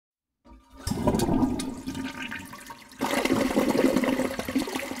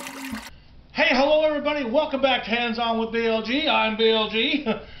Hey, hello everybody. Welcome back to Hands On with BLG. I'm BLG.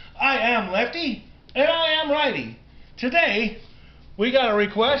 I am lefty and I am righty. Today we got a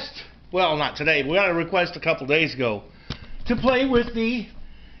request. Well, not today. We got a request a couple days ago to play with the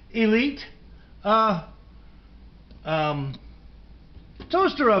Elite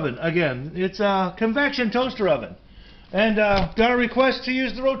toaster oven again. It's a convection toaster oven, and got a request to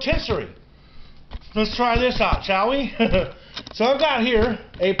use the Rotisserie. Let's try this out, shall we? So I've got here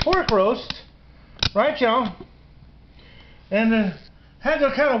a pork roast, right, y'all? And had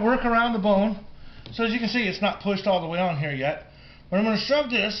to kind of work around the bone. So as you can see, it's not pushed all the way on here yet. But I'm going to shove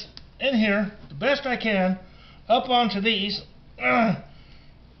this in here the best I can up onto these the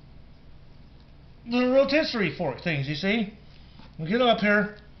rotisserie fork things, you see? We'll get up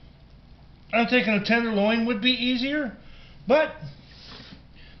here. I'm thinking a tenderloin would be easier, but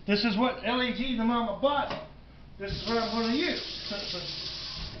this is what LAG the mama bought. This is what I'm going to use.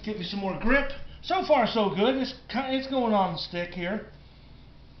 Give me some more grip. So far so good. It's going on the stick here.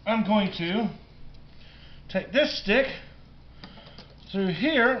 I'm going to take this stick through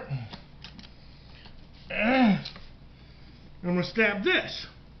here. I'm going to stab this,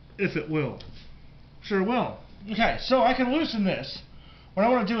 if it will. Sure will. Okay, so I can loosen this. What I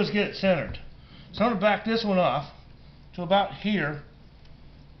want to do is get it centered. So I'm going to back this one off to about here.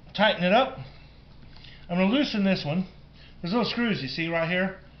 Tighten it up. I'm going to loosen this one. There's little screws, you see right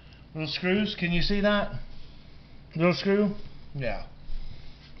here? Little screws. Can you see that? Little screw? Yeah.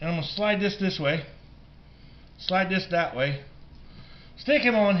 And I'm going to slide this way. Slide this that way. Stick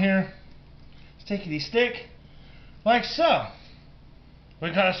him on here. Stickity stick. Like so. We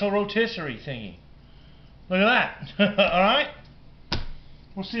got us a rotisserie thingy. Look at that. Alright?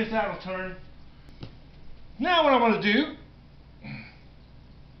 We'll see if that'll turn. Now what I want to do,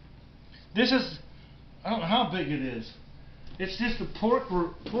 this is, I don't know how big it is. It's just a pork.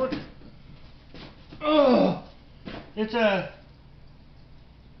 It's a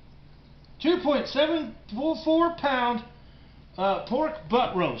 2.744 pound pork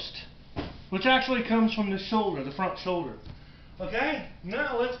butt roast, which actually comes from the shoulder, the front shoulder. Okay,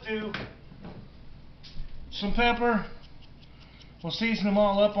 now let's do some pepper. We'll season them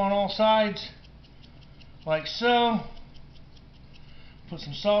all up on all sides, like so. Put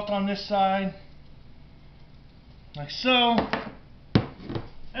some salt on this side, like so.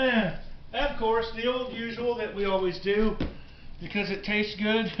 And of course, the old usual that we always do, because it tastes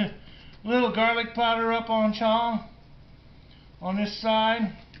good. A little garlic powder up on chaw on this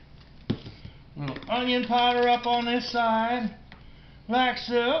side. A little onion powder up on this side, like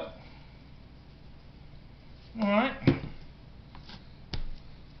so. Alright.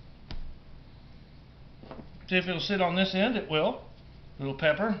 See if it'll sit on this end. It will. A little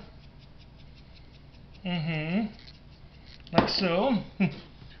pepper. Like so. A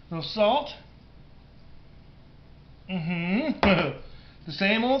little salt. The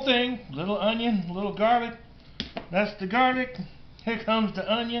same old thing. Little onion, little garlic. That's the garlic. Here comes the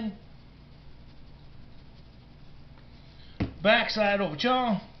onion. Backside over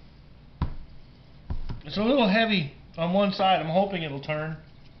chaw. It's a little heavy on one side. I'm hoping it'll turn,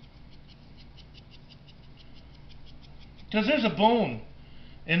 because there's a bone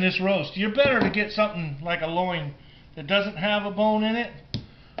in this roast. You're better to get something like a loin that doesn't have a bone in it.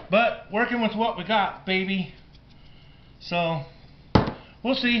 But working with what we got, baby. So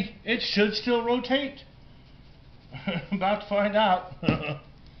we'll see. It should still rotate. About to find out.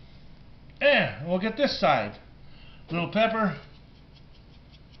 And we'll get this side. A little pepper.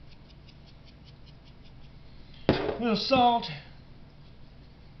 A little salt.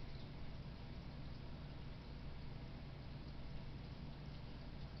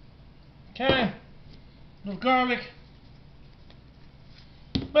 Okay. Little garlic.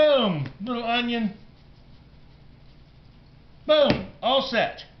 Boom. Little onion. Boom. All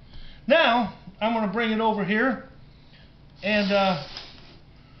set. Now I'm going to bring it over here, and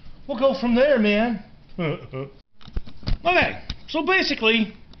we'll go from there, man. Okay. So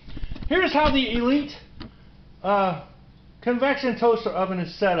basically, here's how the Elite convection toaster oven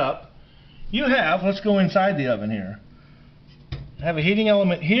is set up. You have, let's go inside the oven here. You have a heating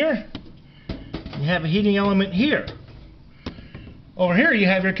element here. You have a heating element here. Over here you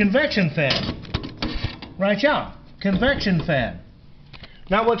have your convection fan. Right, yeah, convection fan.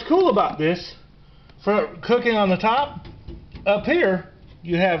 Now what's cool about this, for cooking on the top, up here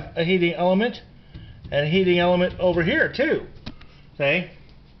you have a heating element and a heating element over here too. Okay?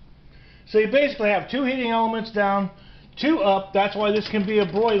 So you basically have two heating elements down, two up. That's why this can be a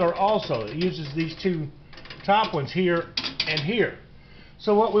broiler also. It uses these two top ones here and here.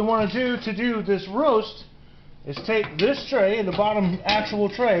 So what we want to do this roast is take this tray, the bottom actual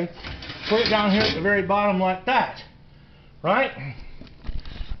tray, put it down here at the very bottom like that. Right?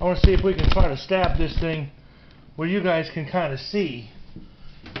 I want to see if we can try to stab this thing where you guys can kind of see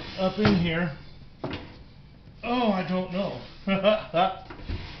up in here. Oh, I don't know.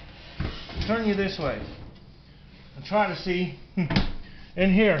 Turn you this way and try to see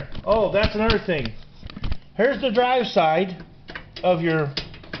in here. Oh, that's another thing. Here's the drive side of your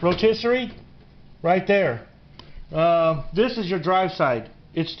rotisserie right there. This is your drive side.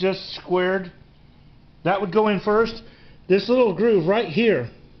 It's just squared. That would go in first. This little groove right here,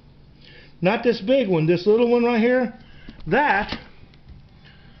 not this big one, this little one right here, that,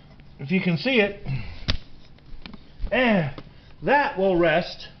 if you can see it, and that will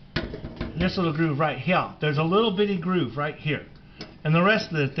rest this little groove right here. There's a little bitty groove right here, and the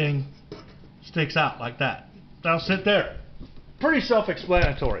rest of the thing sticks out like that. That'll sit there. Pretty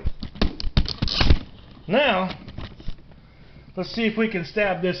self-explanatory. Now, let's see if we can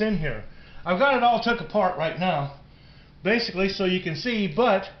stab this in here. I've got it all took apart right now, basically so you can see,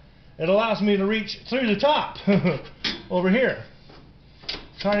 but it allows me to reach through the top over here.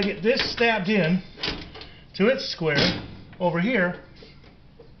 Trying to get this stabbed in to its square over here,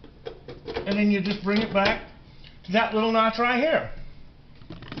 and then you just bring it back to that little notch right here.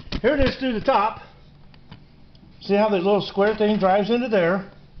 Here it is through the top. See how the little square thing drives into there,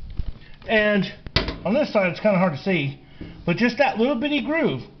 and on this side it's kind of hard to see, but just that little bitty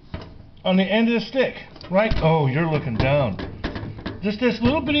groove on the end of the stick, right? Oh, you're looking down. Just this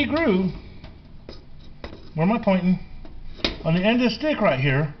little bitty groove, where am I pointing? On the end of the stick right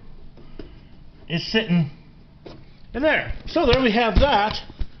here is sitting in there. So there we have that.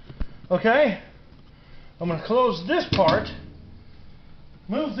 Okay, I'm going to close this part,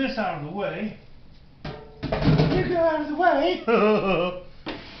 move this out of the way. You get out of the way.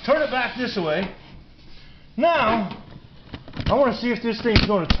 Turn it back this way. Now, I want to see if this thing's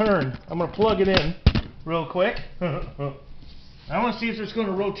going to turn. I'm going to plug it in real quick. I want to see if it's going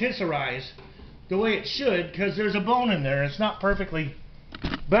to rotisserize the way it should, because there's a bone in there. It's not perfectly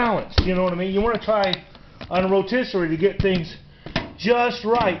balanced. You know what I mean? You want to try on a rotisserie to get things just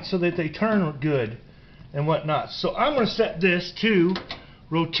right so that they turn good and whatnot. So I'm going to set this to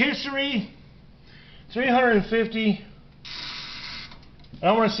rotisserie 350.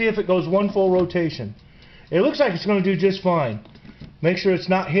 I want to see if it goes one full rotation. It looks like it's going to do just fine. Make sure it's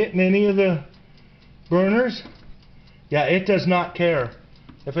not hitting any of the burners. Yeah, it does not care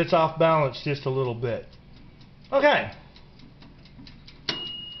if it's off balance just a little bit. Okay.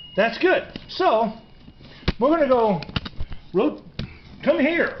 That's good. So, we're going to go, come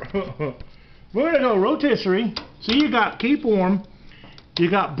here. We're going to go rotisserie. So you got keep warm. You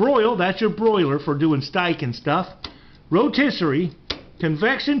got broil, that's your broiler for doing steak and stuff. Rotisserie,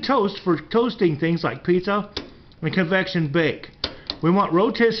 convection toast for toasting things like pizza, and convection bake. We want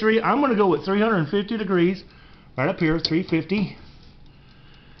rotisserie. I'm going to go with 350 degrees, right up here, 350.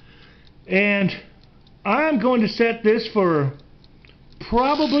 And I'm going to set this for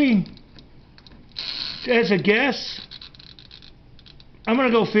probably, as a guess, I'm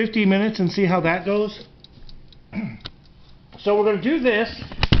going to go 50 minutes and see how that goes. So we're going to do this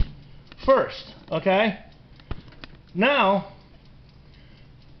first, okay? Now,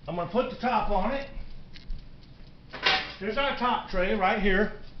 I'm going to put the top on it. There's our top tray right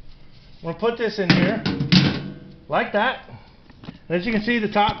here. I'm going to put this in here, like that. And as you can see,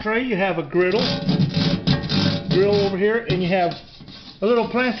 the top tray, you have a grill over here, and you have a little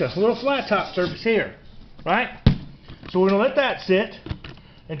plancha, a little flat top surface here, right? So we're going to let that sit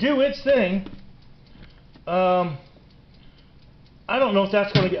and do its thing. I don't know if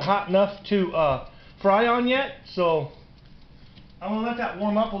that's going to get hot enough to fry on yet, so I'm going to let that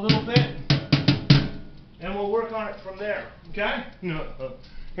warm up a little bit, and we'll work on it from there, okay?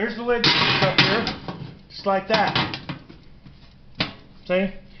 Here's the lid up here, just like that.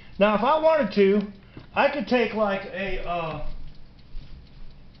 See? Now, if I wanted to, I could take like a,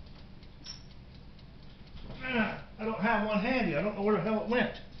 I don't have one handy. I don't know where the hell it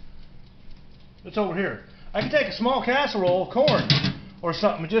went. It's over here. I could take a small casserole of corn or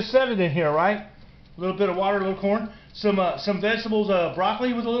something and just set it in here, right? A little bit of water, a little corn, some vegetables,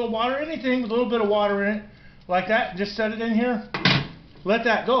 broccoli with a little water, anything with a little bit of water in it, like that. Just set it in here. Let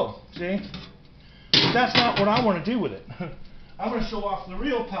that go, see? But that's not what I want to do with it. I want to show off the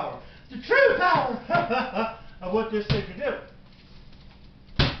real power, the true power of what this thing can do.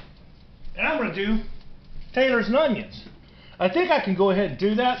 And I'm going to do taters and onions. I think I can go ahead and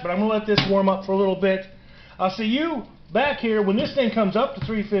do that, but I'm going to let this warm up for a little bit. I'll see you back here when this thing comes up to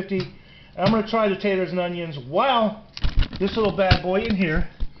 350. And I'm going to try the taters and onions while this little bad boy in here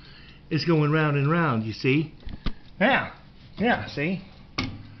is going round and round, you see. Yeah. Yeah, see?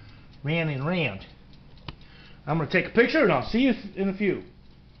 Ran and rammed. I'm going to take a picture and I'll see you in a few.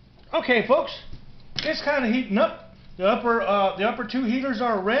 Okay, folks. It's kind of heating up. The upper two heaters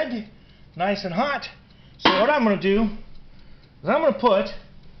are red, nice and hot. So what I'm going to do is I'm going to put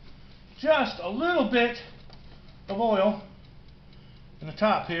just a little bit of oil in the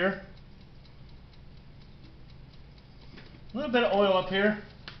top here. A little bit of oil up here.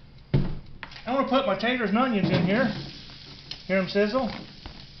 I'm going to put my taters and onions in here. Hear them sizzle?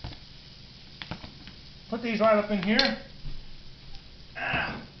 Put these right up in here.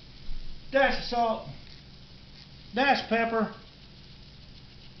 Dash of salt. Dash of pepper.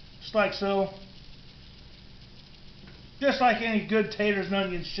 Just like so. Just like any good taters and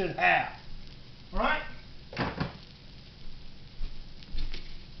onions should have. Alright?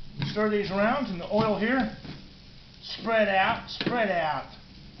 Stir these around in the oil here. Spread out, spread out.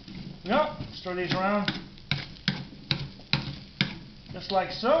 Yep, stir these around. Just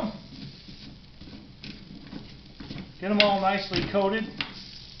like so. Get them all nicely coated.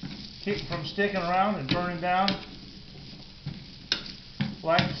 Keep them from sticking around and burning down.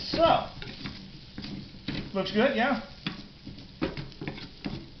 Like so. Looks good, yeah?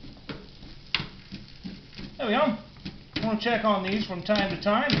 There we go. I want to check on these from time to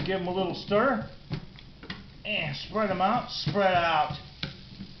time and give them a little stir. And spread them out, spread out.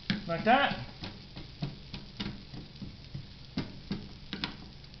 Like that.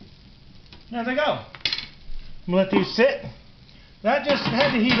 There they go. I'm going to let these sit. That just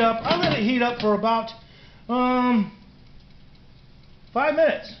had to heat up. I let it heat up for about 5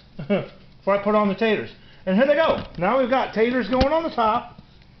 minutes before I put on the taters. And here they go. Now we've got taters going on the top.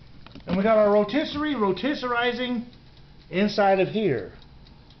 And we got our rotisserizing inside of here.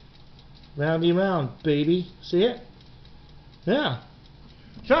 Roundy round, baby. See it? Yeah.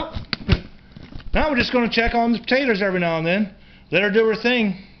 So, now we're just going to check on the taters every now and then. Let her do her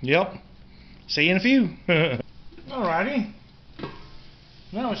thing. Yep. See you in a few. Alrighty.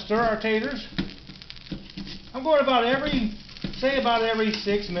 Now we stir our taters. I'm going about every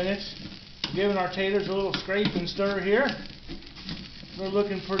 6 minutes, giving our taters a little scrape and stir here. They're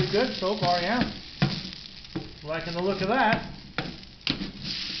looking pretty good so far, yeah. Liking the look of that.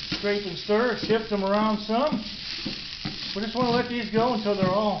 Scrape and stir, shift them around some. We just want to let these go until they're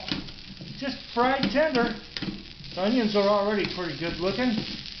all just fried tender. The onions are already pretty good looking.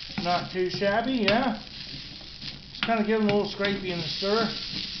 Not too shabby, yeah. Just kind of give them a little scrapey and stir.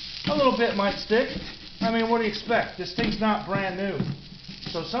 A little bit might stick. I mean, what do you expect? This thing's not brand new.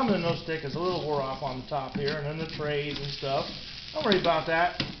 So some of the no stick is a little wore off on the top here, and then the trays and stuff. Don't worry about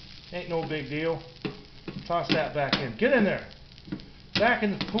that. Ain't no big deal. Toss that back in. Get in there. Back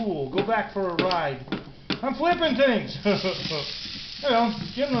in the pool. Go back for a ride. I'm flipping things. There you go.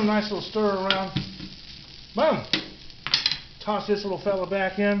 Give them a nice little stir around. Boom. Toss this little fella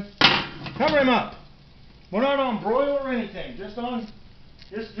back in. Cover him up. We're not on broil or anything. Just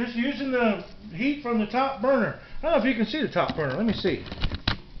using the heat from the top burner. I don't know if you can see the top burner. Let me see.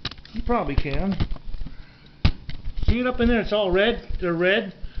 You probably can. See it up in there? It's all red. They're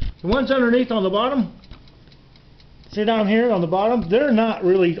red. The ones underneath on the bottom, see down here on the bottom, they're not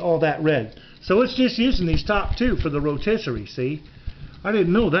really all that red. So it's just using these top two for the rotisserie, see? I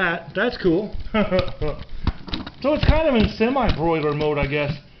didn't know that. That's cool. So it's kind of in semi-broiler mode, I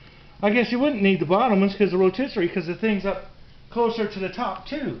guess. I guess you wouldn't need the bottom ones because the rotisserie, because the thing's up closer to the top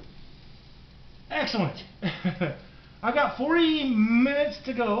two. Excellent. I've got 40 minutes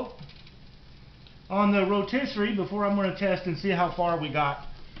to go on the rotisserie before I'm going to test and see how far we got.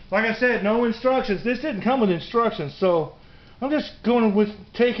 Like I said, no instructions. This didn't come with instructions, so I'm just going with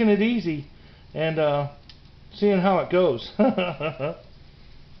taking it easy and seeing how it goes.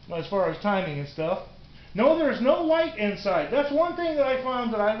 As far as timing and stuff. No, there's no light inside. That's one thing that I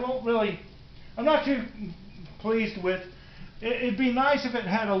found that I'm not too pleased with. It'd be nice if it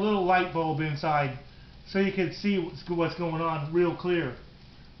had a little light bulb inside so you could see what's going on real clear.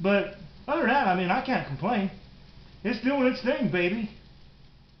 But other than that, I mean, I can't complain. It's doing its thing, baby.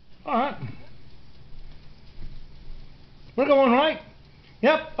 Alright. We're going right?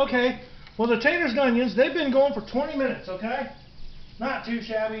 Yep, okay. Well, the taters and onions, they've been going for 20 minutes, okay? Not too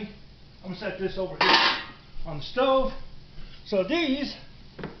shabby. I'm going to set this over here on the stove. So these,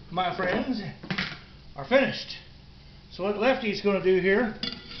 my friends, are finished. So what Lefty's going to do here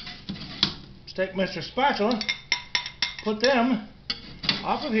is take Mr. Spatula, put them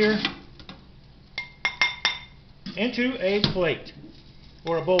off of here into a plate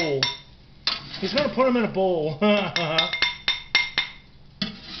or a bowl. He's going to put them in a bowl.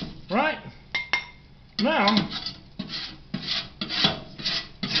 Right? Now,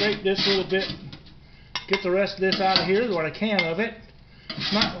 scrape this little bit get the rest of this out of here, what I can of it.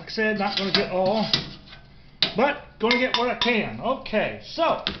 Not, like I said, not going to get all, but going to get what I can. Okay,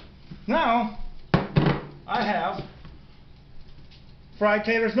 so now I have fried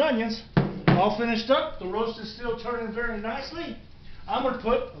taters and onions all finished up. The roast is still turning very nicely. I'm going to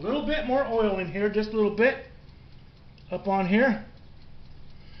put a little bit more oil in here, just a little bit up on here,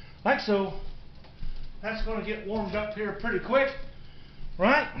 like so. That's going to get warmed up here pretty quick,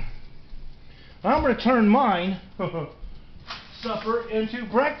 right? I'm going to turn mine supper into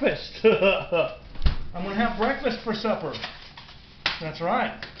breakfast. I'm going to have breakfast for supper. That's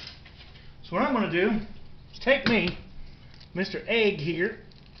right. So what I'm going to do is take me, Mr. Egg here,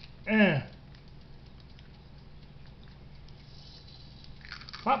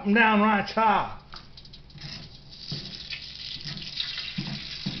 pop them down right top.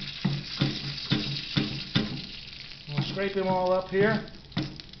 I'm going to scrape them all up here.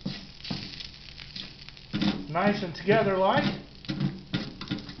 Nice and together like.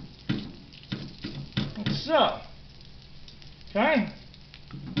 So, okay.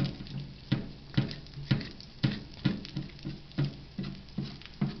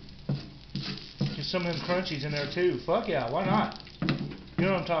 Get some of them crunchies in there too. Fuck yeah, why not? You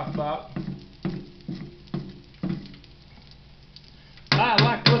know what I'm talking about. I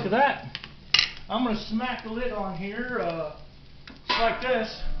like the look of that. I'm going to smack the lid on here just like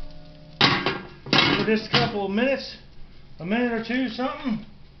this for just a couple of minutes, a minute or two, something.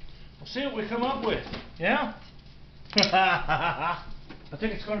 We'll see what we come up with. Yeah? I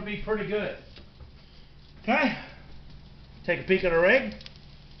think it's going to be pretty good. Okay. Take a peek at our egg.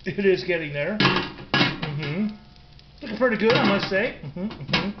 It is getting there. Looking pretty good, I must say.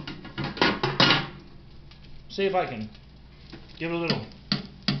 See if I can give it a little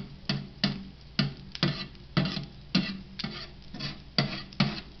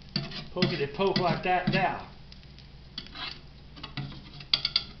poke like that now.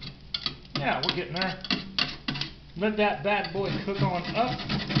 Yeah, we're getting there. Let that bad boy cook on up.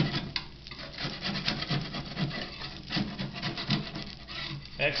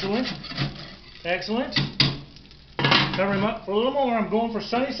 Excellent. Excellent. Cover him up for a little more. I'm going for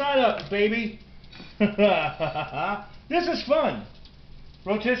sunny side up, baby. This is fun.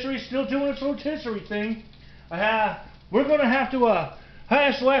 Rotisserie still doing its rotisserie thing. We're going to have to,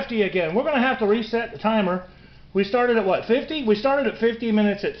 it's Lefty again. We're going to have to reset the timer. We started at what, 50? We started at 50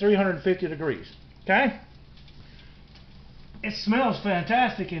 minutes at 350 degrees. Okay? It smells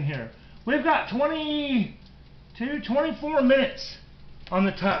fantastic in here. We've got 24 minutes on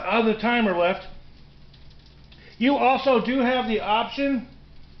the timer left. You also do have the option,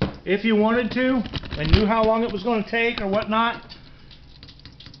 if you wanted to, and knew how long it was going to take or whatnot,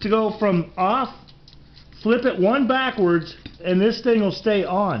 to go from off, flip it one backwards, and this thing will stay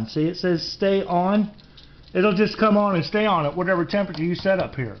on. See, it says stay on. It'll just come on and stay on at whatever temperature you set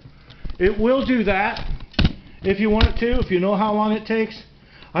up here. It will do that if you want it to, if you know how long it takes.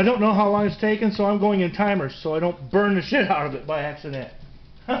 I don't know how long it's taken, so I'm going in timers so I don't burn the shit out of it by accident.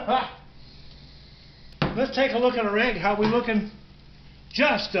 Let's take a look at our egg. How we looking?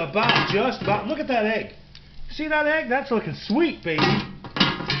 Just about. Look at that egg. See that egg? That's looking sweet, baby.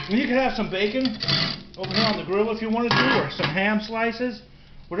 And you can have some bacon over here on the grill if you wanted to, or some ham slices,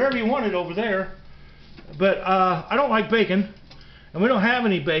 whatever you wanted over there. But I don't like bacon, and we don't have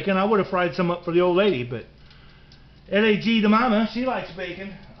any bacon. I would have fried some up for the old lady, but LAG the mama, she likes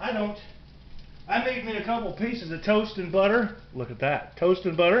bacon. I don't. I made me a couple pieces of toast and butter. Look at that. Toast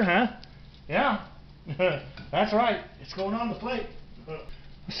and butter, huh? Yeah. That's right. It's going on the plate.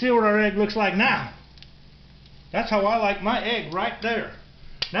 Let's see what our egg looks like now. That's how I like my egg, right there.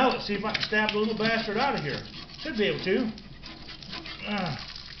 Now let's see if I can stab the little bastard out of here. Should be able to.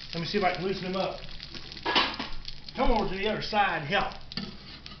 Let me see if I can loosen him up. Come over to the other side, help.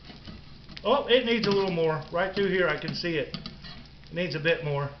 Oh, it needs a little more. Right through here I can see it. It needs a bit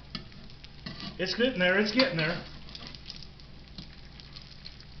more. It's getting there, it's getting there.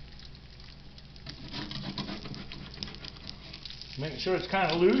 Making sure it's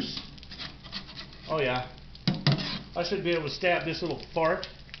kind of loose. Oh yeah. I should be able to stab this little fart.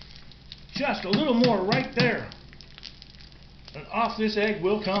 Just a little more right there. And off this egg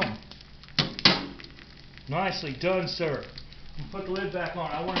will come. Nicely done, sir. Put the lid back on.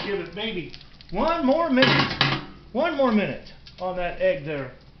 I want to give it maybe one more minute. One more minute on that egg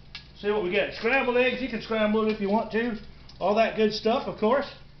there. See what we get. Scrambled eggs. You can scramble it if you want to. All that good stuff, of course.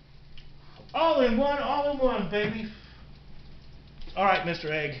 All in one, baby. All right,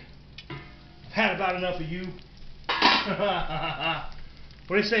 Mr. Egg. I've had about enough of you.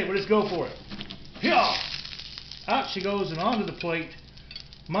 What do you say? We'll just go for it. Yeah. Out she goes and onto the plate.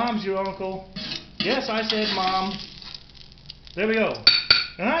 Mom's your uncle. Yes, I said mom. There we go.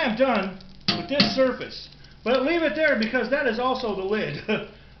 And I am done with this surface. But leave it there because that is also the lid.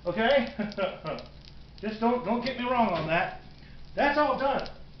 Okay? Just don't get me wrong on that. That's all done.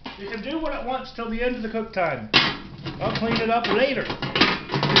 You can do what it wants till the end of the cook time. I'll clean it up later.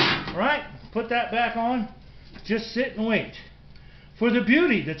 Alright? Put that back on. Just sit and wait for the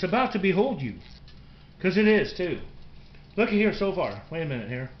beauty that's about to behold you. Because it is too. Look at here so far. Wait a minute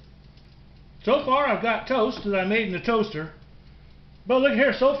here. So far I've got toast that I made in the toaster. But look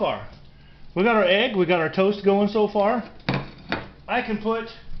here so far. We got our egg, we got our toast going so far. I can put,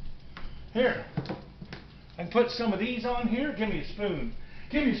 here, I can put some of these on here. Give me a spoon.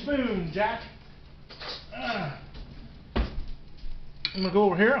 Give me a spoon, Jack. I'm going to go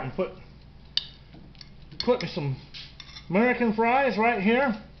over here. I'm going to put me some American fries right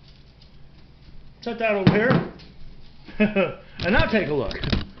here. Set that over here. And now take a look.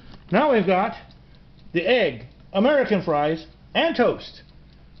 Now we've got the egg, American fries, and toast.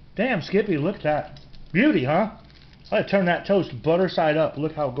 Damn, Skippy, look at that. Beauty, huh? I turn that toast butter side up.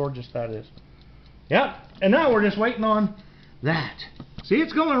 Look how gorgeous that is. Yep. And now we're just waiting on that. See,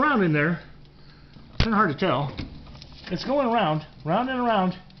 it's going around in there. It's kind of hard to tell. It's going around, round and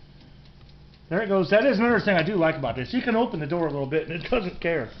around. There it goes. That is another thing I do like about this. You can open the door a little bit and it doesn't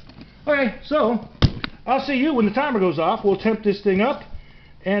care. Okay, so I'll see you when the timer goes off. We'll temp this thing up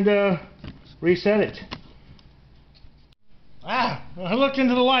and reset it. Ah, I looked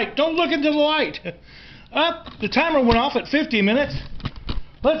into the light. Don't look into the light. Up, the timer went off at 50 minutes.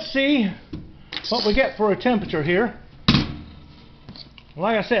 Let's see what we get for a temperature here.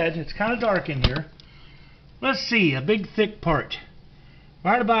 Like I said, it's kind of dark in here. Let's see, a big thick part.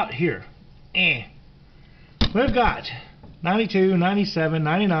 Right about here. We've got 92, 97,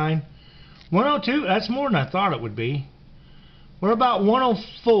 99, 102. That's more than I thought it would be. We're about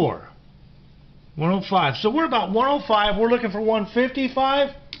 104. 105. So we're about 105. We're looking for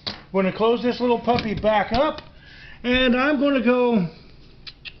 155. We're going to close this little puppy back up. And I'm going to go...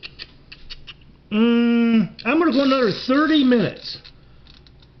 I'm going to go another 30 minutes.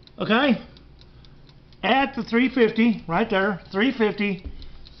 Okay? At the 350. Right there. 350.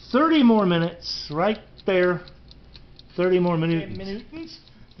 30 more minutes. Right there. 30 more minutes.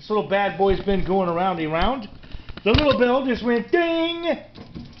 This little bad boy's been going around and around. The little bell just went ding!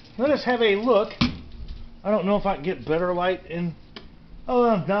 Let us have a look. I don't know if I can get better light in.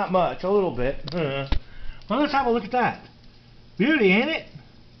 Oh, not much. A little bit. Well, let's have a look at that. Beauty, ain't it?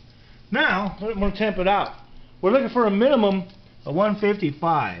 Now, we're going to temp it out. We're looking for a minimum of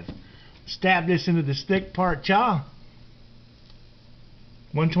 155. Stab this into this thick part, cha.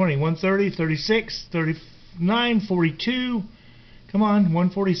 120, 130, 36, 39, 42. Come on,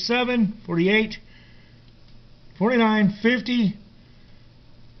 147, 48, 49, 50.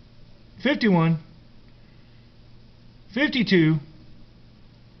 51, 52,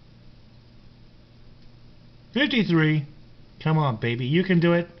 53, come on baby, you can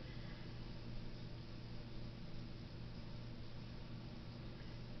do it.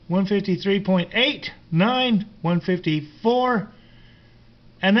 153.8, 9, 154,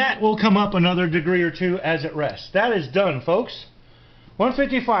 and that will come up another degree or two as it rests. That is done, folks.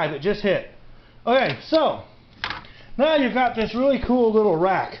 155, it just hit. Okay, so now you've got this really cool little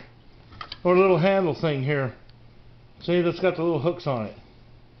rack. Or a little handle thing here. See, that's got the little hooks on it.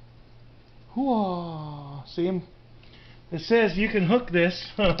 Whoa, see them? It says you can hook this.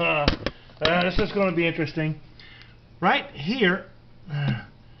 This is going to be interesting. Right here,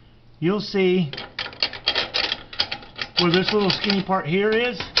 you'll see where this little skinny part here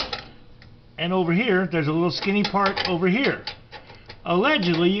is. And over here, there's a little skinny part over here.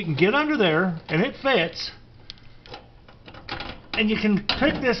 Allegedly, you can get under there, and it fits. And you can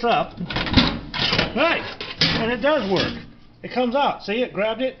pick this up, right, and it does work. It comes out. See, it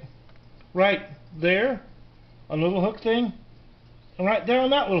grabbed it right there, a little hook thing, and right there on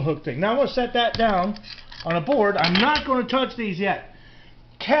that little hook thing. Now I'm going to set that down on a board. I'm not going to touch these yet.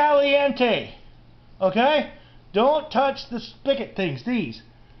 Caliente, okay? Don't touch the spigot things, these.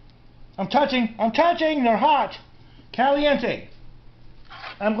 I'm touching, they're hot. Caliente.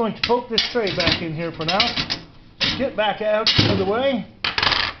 I'm going to poke this tray back in here for now. Get back out of the way,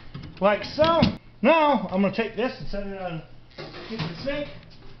 like so. Now, I'm going to take this and set it on the kitchen sink.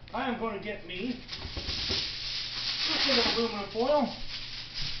 I am going to get me a bit of aluminum foil,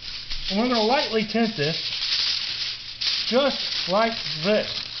 and we're going to lightly tint this, just like this.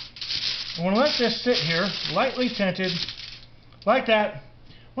 I'm going to let this sit here, lightly tinted, like that.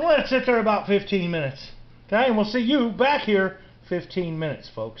 We'll let it sit there about 15 minutes. Okay, and we'll see you back here 15 minutes,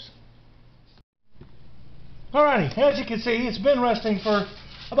 folks. Alrighty, as you can see, it's been resting for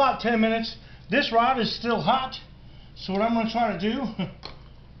about 10 minutes. This rod is still hot, so what I'm going to try to do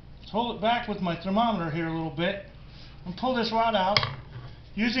is hold it back with my thermometer here a little bit and pull this rod out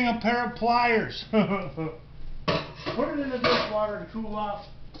using a pair of pliers. Put it in the dishwater to cool off,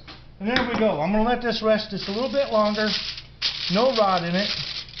 and there we go. I'm going to let this rest just a little bit longer. No rod in it.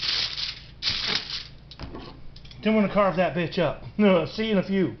 Then I'm going to carve that bitch up. See you in a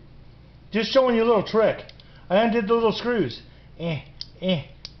few. Just showing you a little trick. I undid the little screws. And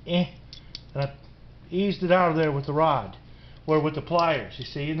I eased it out of there with the rod. Or with the pliers, you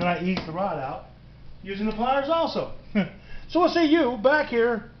see. And then I eased the rod out using the pliers also. So we'll see you back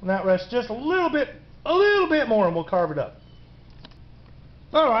here when that rests just a little bit more, and we'll carve it up.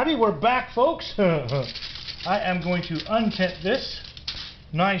 Alrighty, we're back, folks. I am going to untent this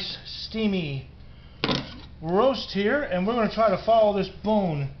nice steamy roast here, and we're going to try to follow this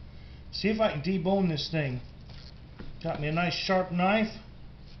bone. See if I can debone this thing. Got me a nice sharp knife.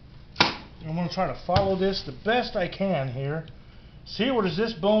 I'm going to try to follow this the best I can here. See, where does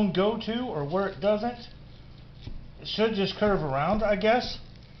this bone go to, or where it doesn't? It should just curve around, I guess.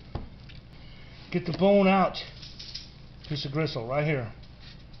 Get the bone out. Piece of gristle right here.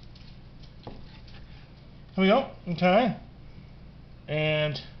 Here we go. Okay.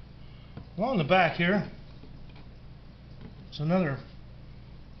 And along the back here, it's another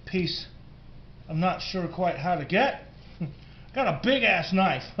piece I'm not sure quite how to get. Got a big ass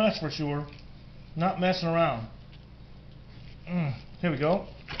knife, that's for sure. Not messing around. Here we go.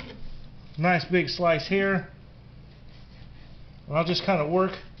 Nice big slice here. And I'll just kind of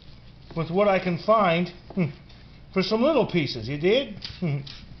work with what I can find for some little pieces. You dig?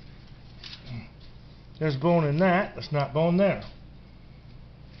 There's bone in that. There's not bone there.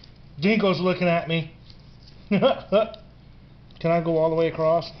 Dingo's looking at me. Can I go all the way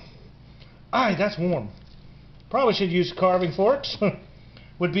across? Aye, that's warm. Probably should use carving forks.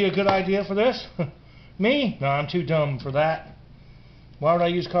 Would be a good idea for this. Me? No, I'm too dumb for that. Why would I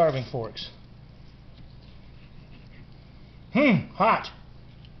use carving forks? Hot.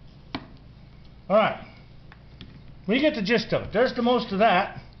 Alright. We get the gist of it. There's the most of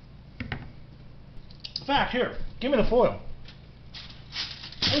that. In fact, here, give me the foil.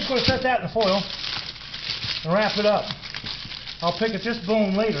 I'm just going to set that in the foil and wrap it up. I'll pick at this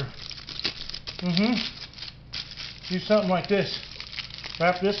bone later. Do something like this.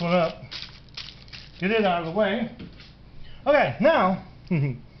 Wrap this one up. Get it out of the way. Okay, now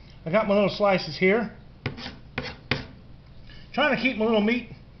I got my little slices here. Trying to keep my little meat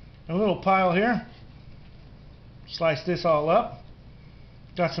in a little pile here. Slice this all up.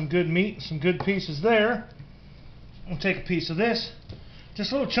 Got some good meat, some good pieces there. I'll take a piece of this.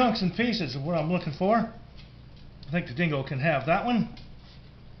 Just little chunks and pieces of what I'm looking for. I think the dingo can have that one.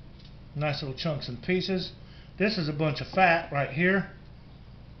 Nice little chunks and pieces. This is a bunch of fat right here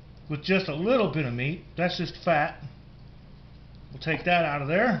with just a little bit of meat. That's just fat. We'll take that out of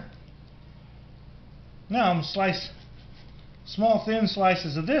there. Now I'm going to slice small thin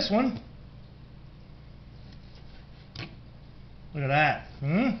slices of this one. Look at that. What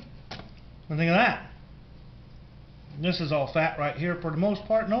do you think of that? This is all fat right here for the most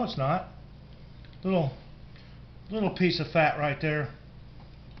part. No, it's not. Little piece of fat right there.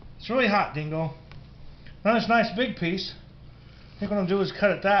 It's really hot, dingo. Now this nice big piece, I think what I'm going to do is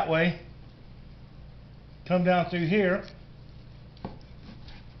cut it that way. Come down through here.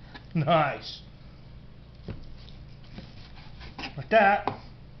 Nice. Like that.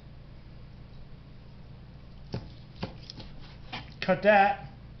 Cut that.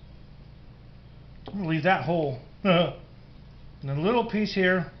 I'm going to leave that whole. And then a little piece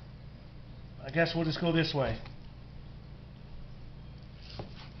here. I guess we'll just go this way.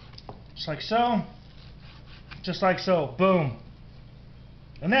 Just like so. Just like so. Boom.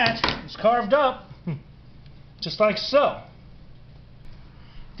 And that is carved up. Just like so.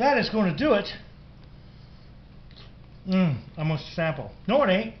 That is going to do it. I must sample. No, it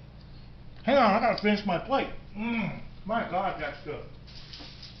ain't. Hang on, I gotta finish my plate. My God, that's good.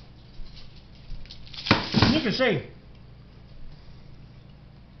 You can see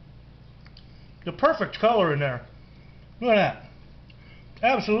the perfect color in there. Look at that.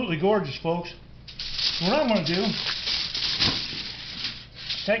 Absolutely gorgeous, folks. What I'm going to do,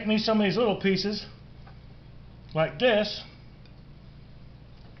 take me some of these little pieces, like this,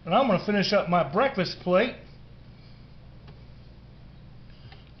 and I'm going to finish up my breakfast plate,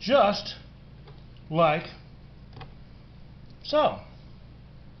 just like so.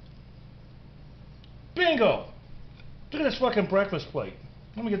 Bingo! Look at this fucking breakfast plate.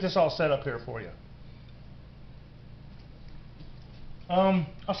 Let me get this all set up here for you. I'll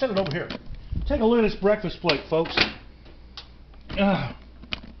set it over here. Take a look at this breakfast plate, folks.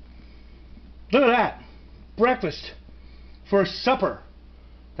 Look at that. Breakfast for supper.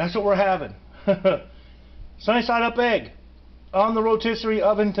 That's what we're having. Sunny side up egg on the rotisserie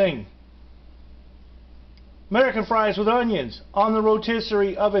oven thing. American fries with onions on the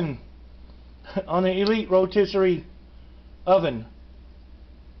rotisserie oven. On the elite rotisserie oven.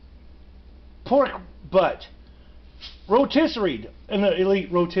 Pork butt rotisserie in the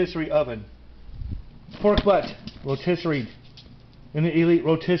elite rotisserie oven. Pork butt rotisserie in the elite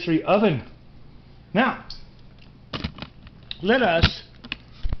rotisserie oven. Now, let us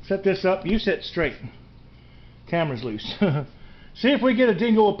set this up. You sit straight. Camera's loose. See if we get a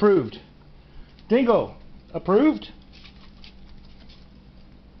dingo approved. Dingo approved?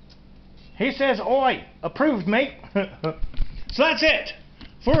 He says, oi, approved, mate. So that's it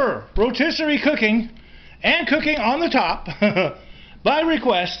for rotisserie cooking and cooking on the top by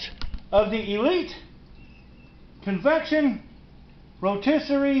request of the elite convection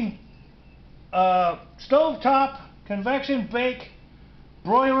rotisserie stovetop convection bake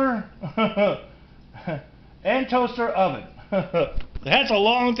broiler and toaster oven. That's a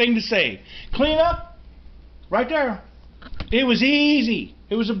long thing to say. Clean up right there. It was easy.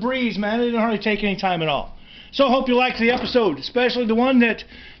 It was a breeze, man. It didn't hardly take any time at all. So I hope you liked the episode, especially the one that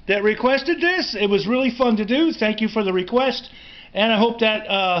requested this. It was really fun to do. Thank you for the request, and I hope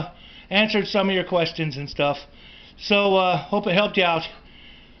that answered some of your questions and stuff. So hope it helped you out.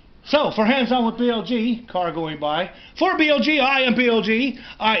 So for Hands On with BLG, car going by. For BLG, I am BLG.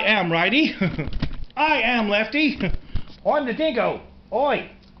 I am righty. I am lefty. I'm the dingo.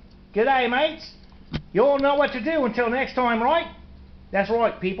 Oi. G'day, mates. You all know what to do until next time, right? That's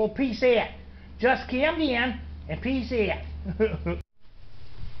right, people. Peace out. Just calm down and peace out.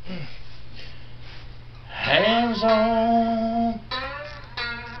 Hands On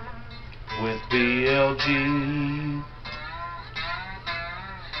with BLG.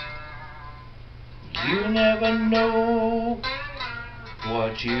 You never know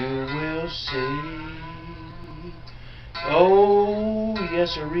what you will see. Oh,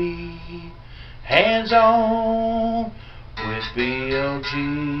 yes sirree. Hands On with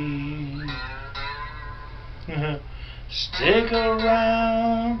BLG. Stick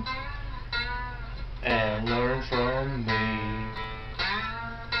around and learn from me.